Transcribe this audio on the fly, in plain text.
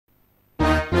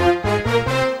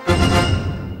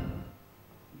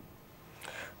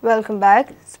Welcome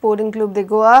back. Sporting Club de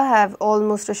Goa have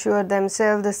almost assured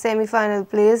themselves the semi-final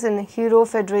place in Hero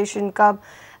Federation Cup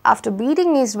after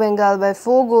beating East Bengal by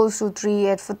 4-3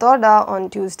 at Fatorda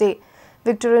on Tuesday.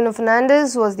 Victorino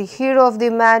Fernandez was the hero of the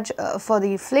match for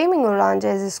the Flaming Orange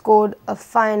as he scored a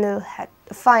fine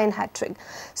hat-trick.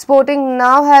 Sporting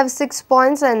now have 6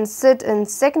 points and sit in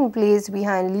second place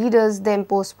behind leaders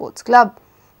Dempo Sports Club.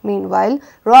 Meanwhile,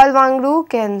 Royal Wangru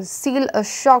can seal a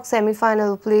shock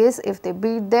semi-final place if they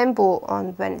beat Dempo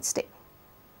on Wednesday.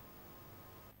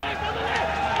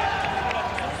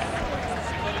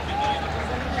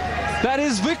 That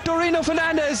is Victorino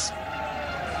Fernandez.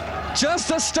 Just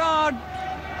the start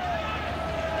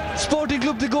Sporting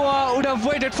Club de Goa would have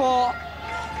waited for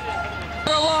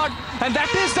a lot, and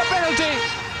that is the penalty.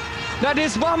 That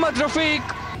is Mohammad Rafiq.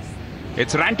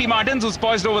 It's Ranty Martins who's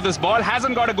poised over this ball.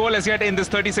 Hasn't got a goal as yet in this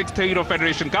 36th Hero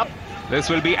Federation Cup. This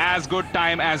will be as good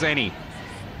time as any.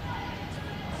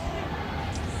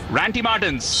 Ranty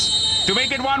Martins to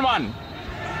make it 1-1.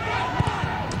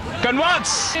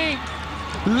 Converts.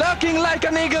 Lurking like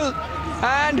an eagle,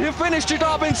 and he finished it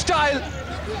off in style.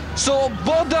 So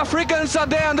both the Africans are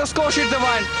there on the score sheet,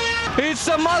 Divine. It's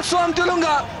Malswam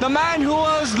Tulunga, the man who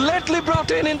was lately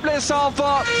brought in place of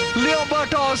Leo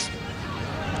Bertos.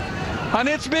 And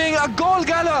it's being a goal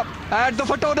gallop at the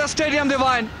Fatorda Stadium,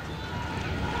 Divine.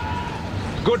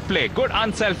 Good play, good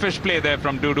unselfish play there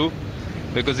from Dudu,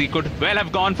 because he could well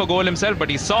have gone for goal himself, but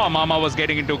he saw Mama was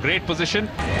getting into a great position.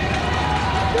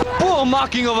 Poor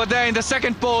marking over there in the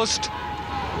second post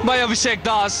by Abhishek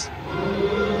Das,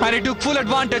 and he took full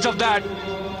advantage of that.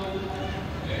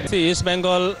 See, East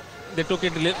Bengal, they took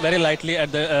it very lightly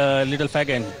at the Little Fag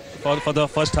end for the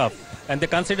first half, and they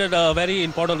considered a very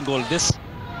important goal.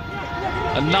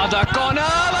 Another corner,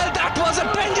 well, that was a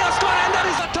dangerous corner, and that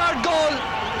is the third goal,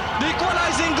 the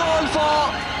equalizing goal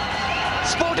for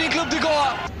Sporting Club de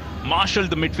Goa. Marshaled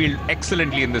the midfield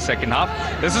excellently in the second half.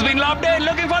 This has been lobbed in,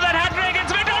 looking for that hat-trick. It's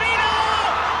Victorino!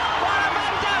 What a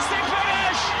fantastic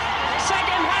finish!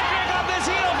 Second hat-trick of this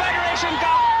Hero Federation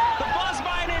Cup. The first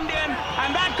by an Indian,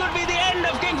 and that could be the end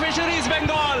of Kingfisher East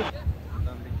Bengal.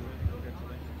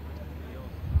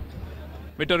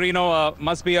 Victorino,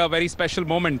 must be a very special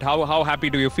moment. How happy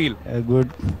do you feel?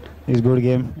 Good. It's a good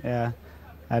game. Yeah,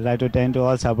 I'd like to thank to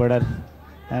all supporters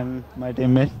and my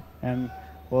teammates and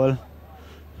all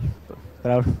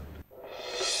crowd.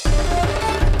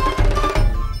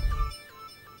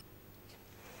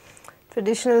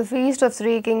 Traditional Feast of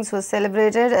Three Kings was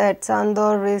celebrated at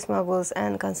Chandor, Reis Magos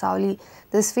and Cansaulim.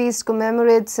 This feast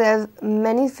commemorates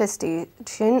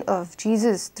manifestation of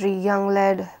Jesus. Three young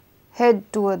lads head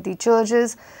toward the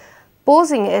churches,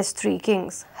 posing as three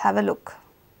kings. Have a look.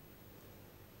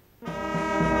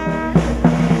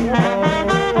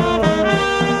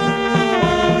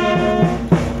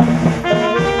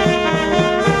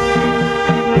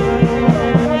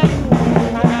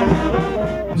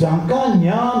 जांकां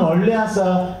ज्ञान व्हडलें आसा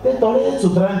ते थोडे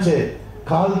सुत्रांचे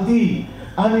खालती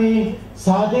आनी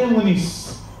सादे मनीस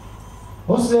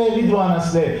असले विद्वान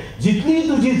असले जितली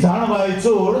तुजी जाणवाय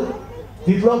चड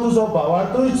तितलो तुजो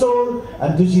भावार्थूय चड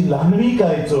आनी तुजी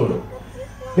ल्हानविकाय चड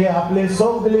ते आपले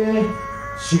सगळे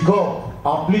शिकप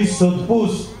आपली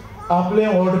सोदपूस आपले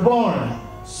व्हडपण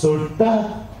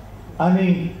सोडटात आनी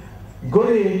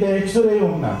गडे ते एकसुरे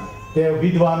येवंक ना ते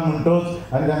विद्वान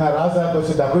म्हणटोच आनी तांकां राजा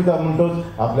कशें दाखयता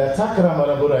म्हणटोच आपल्या चाकरां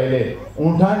बरोबर आयले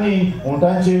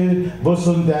उंटांचेर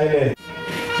बसून ते आयले.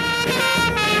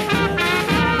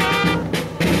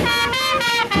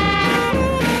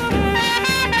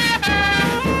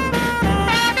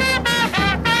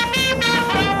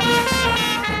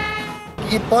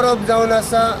 ही परब जावन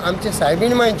आसा आमचे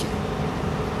सायबीण मांयची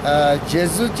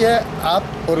जेजूचे आप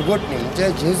परगोटणी म्हणजे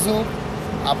जेजू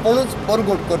आपुणूच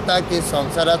परगोट करता की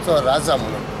संवसाराचो राजा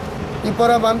म्हणून. ही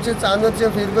परब आमचे चांदोरचे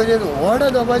फिरगोजेर व्हड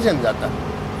दबाज्यान जाता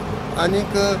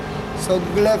आनीक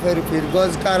सगळे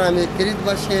फिरगोजकार आमी किरीत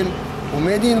भाशेन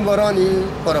उमेदीन बरोवन ही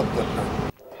परब करता.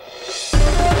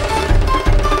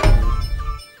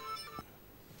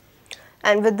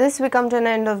 And with this, we come to an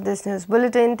end of this news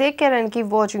bulletin. Take care and keep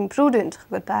watching Prudent.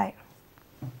 Goodbye.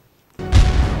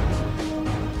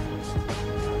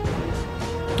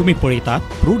 तुम्ही पळयतात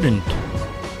Prudent.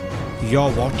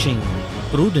 You're watching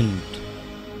Prudent.